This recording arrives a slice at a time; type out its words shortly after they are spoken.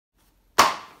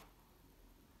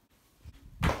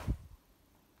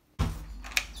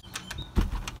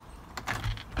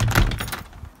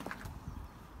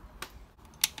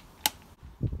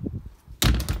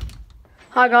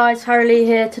Hi guys, Harley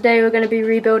here. Today we're going to be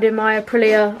rebuilding my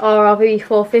Aprilia RRV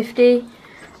 450.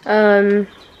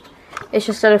 It's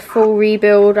just had a full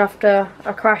rebuild after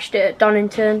I crashed it at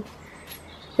Donington.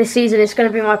 This season it's going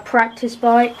to be my practice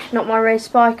bike, not my race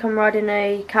bike. I'm riding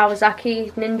a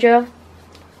Kawasaki Ninja.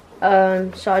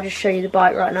 So I'll just show you the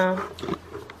bike right now.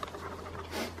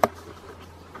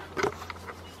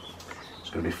 It's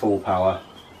going to be full power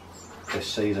this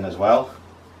season as well,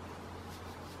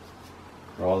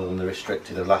 rather than the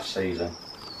restricted of last season.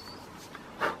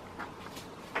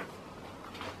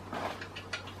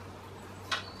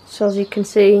 So as you can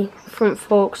see, front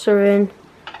forks are in,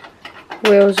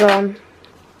 wheels on.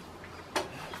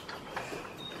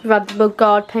 We've had the mud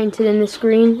guard painted in this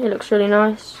green, it looks really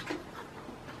nice.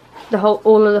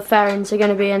 All of the fairings are going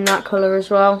to be in that colour as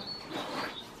well.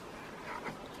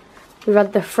 We've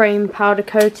had the frame powder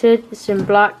coated, it's in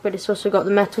black but it's also got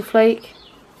the metal flake.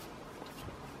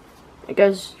 It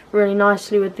goes really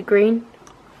nicely with the green.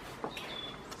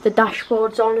 The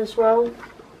dashboard's on as well.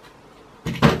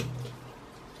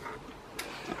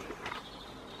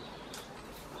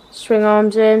 Swing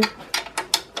arms in.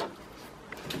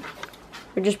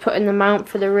 We're just putting the mount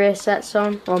for the rear sets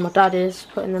on. Well, my dad is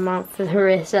putting the mount for the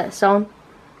rear sets on.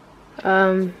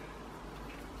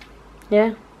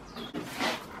 Yeah.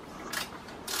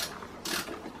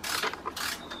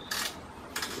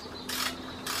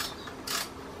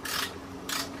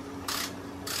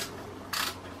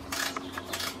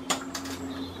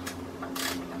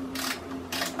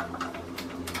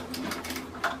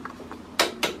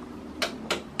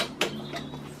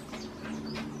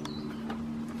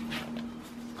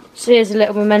 So here's a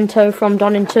little memento from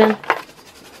Donington.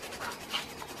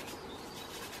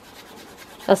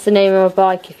 That's the name of my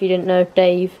bike if you didn't know,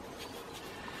 Dave.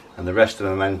 And the rest of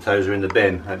the mementos are in the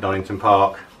bin at Donington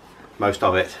Park, most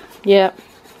of it. Yeah,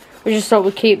 we just thought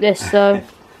we'd keep this though.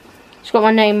 It's got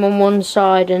my name on one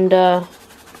side and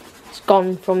it's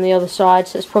gone from the other side,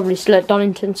 so it's probably still at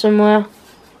Donington somewhere.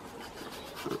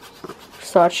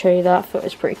 Just thought I'd show you that, I thought it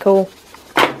was pretty cool.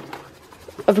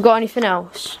 Have we got anything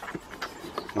else?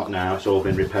 Not now, it's all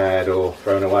been repaired or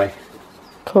thrown away.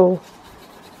 Cool.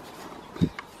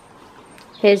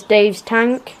 Here's Dave's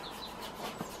tank.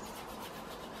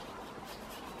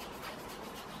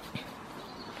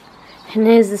 And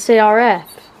here's the CRF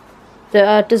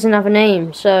that doesn't have a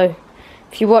name, so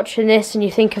if you're watching this and you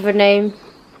think of a name,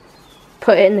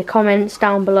 put it in the comments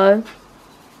down below.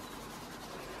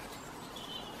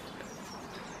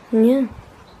 And yeah.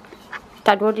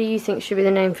 Dad, what do you think should be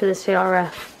the name for the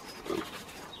CRF?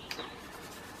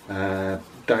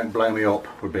 Don't Blow Me Up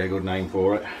would be a good name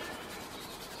for it.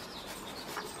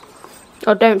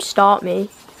 Or Don't Start Me.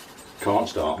 Can't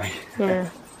start me. Yeah.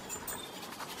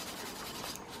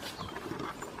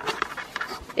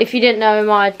 If you didn't know,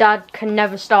 my dad can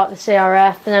never start the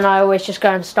CRF, and then I always just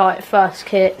go and start it first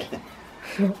kick.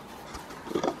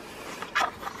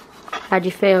 How do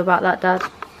you feel about that, Dad?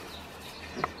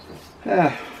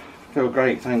 Yeah, feel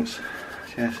great, thanks.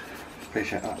 Cheers,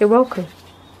 appreciate that. You're welcome.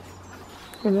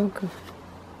 You're welcome.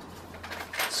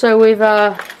 So we've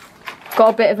got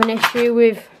a bit of an issue.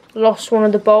 We've lost one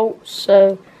of the bolts,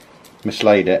 so...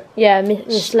 Mislaid it. Yeah,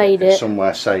 mislaid It's it.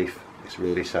 somewhere safe. It's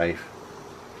really safe.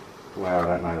 Where, I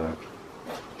don't know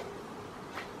though.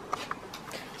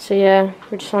 So yeah,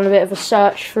 we're just on a bit of a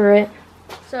search for it.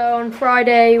 So on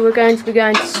Friday we're going to be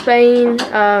going to Spain.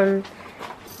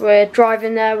 We're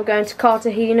driving there, we're going to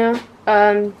Cartagena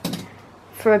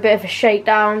for a bit of a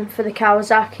shakedown for the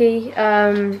Kawasaki.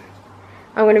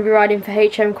 I'm going to be riding for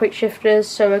HM Quick Shifters,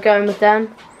 so we're going with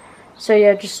them. So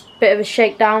yeah, just a bit of a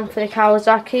shakedown for the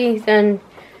Kawasaki, then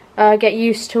get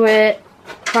used to it,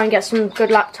 try and get some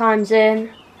good lap times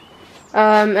in.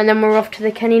 And then we're off to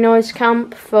the Kenny Noise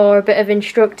camp for a bit of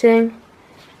instructing.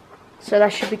 So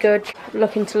that should be good.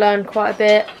 Looking to learn quite a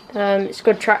bit. It's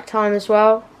good track time as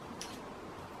well.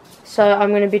 So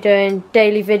I'm going to be doing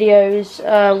daily videos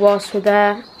whilst we're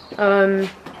there.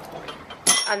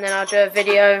 And then I'll do a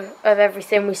video of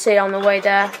everything we see on the way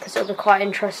there, because it'll be quite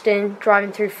interesting.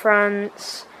 Driving through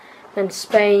France, then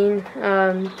Spain.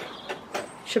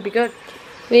 Should be good.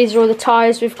 These are all the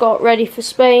tyres we've got ready for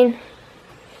Spain.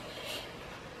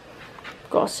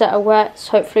 Got a set of wets,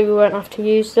 hopefully we won't have to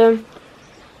use them.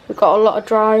 We've got a lot of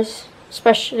dries,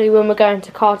 especially when we're going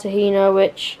to Cartagena,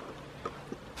 which,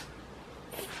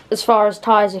 as far as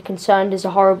tyres are concerned, is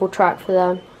a horrible track for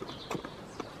them.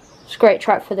 It's a great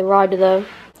track for the rider though.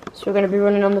 So we're going to be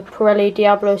running on the Pirelli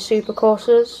Diablo Super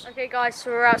courses. Okay guys,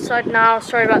 so we're outside now,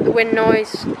 sorry about the wind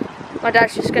noise. My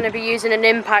dad's just going to be using an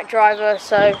impact driver,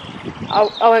 so I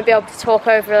won't be able to talk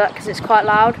over that because it's quite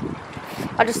loud.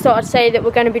 I just thought I'd say that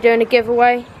we're going to be doing a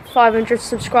giveaway 500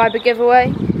 subscriber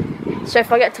giveaway. So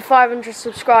if I get to 500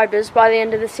 subscribers by the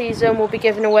end of the season, we'll be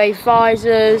giving away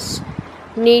visors,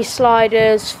 knee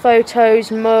sliders,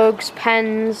 photos, mugs,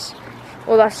 pens,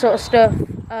 all that sort of stuff.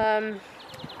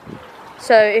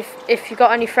 So if you've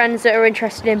got any friends that are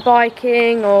interested in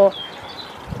biking, or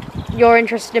you're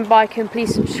interested in biking,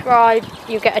 please subscribe.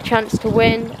 You'll get a chance to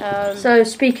win. So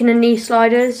speaking of knee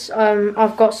sliders,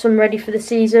 I've got some ready for the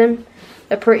season.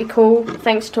 They're pretty cool.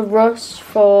 Thanks to Russ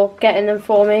for getting them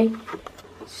for me.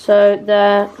 So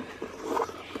they're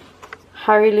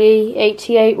Harry Lee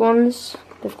 88 ones.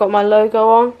 They've got my logo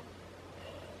on,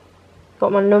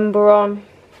 got my number on.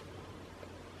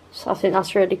 So I think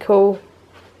that's really cool.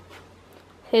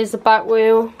 Here's the back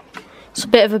wheel. It's a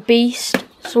bit of a beast.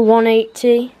 It's a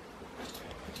 180.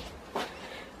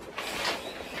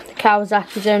 The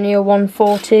Kawasaki's only a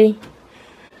 140.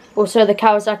 Also, the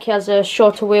Kawasaki has a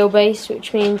shorter wheelbase,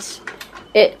 which means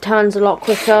it turns a lot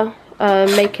quicker,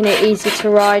 making it easy to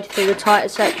ride through the tighter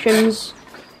sections.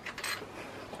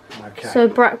 Okay. So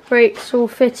back brakes all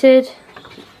fitted,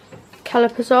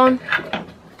 calipers on.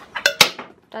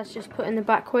 That's just putting the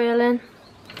back wheel in.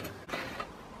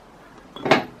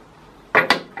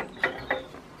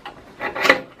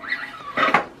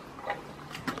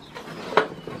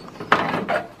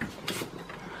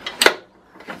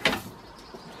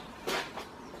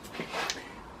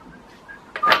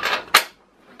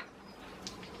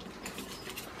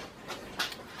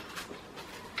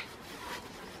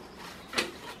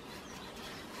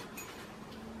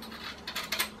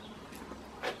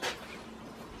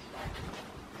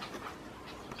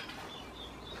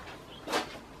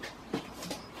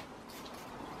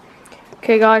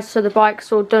 Okay guys, so the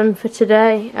bike's all done for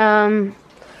today.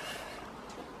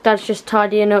 Dad's just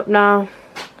tidying up now.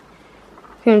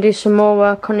 Gonna do some more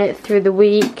work on it through the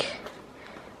week.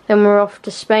 Then we're off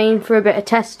to Spain for a bit of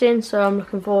testing, so I'm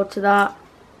looking forward to that.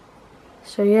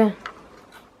 So yeah.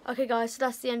 Okay guys, so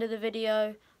that's the end of the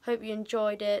video. Hope you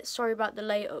enjoyed it. Sorry about the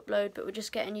late upload, but we're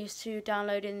just getting used to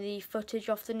downloading the footage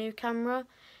off the new camera.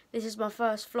 This is my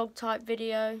first vlog type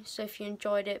video, so if you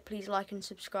enjoyed it, please like and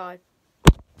subscribe.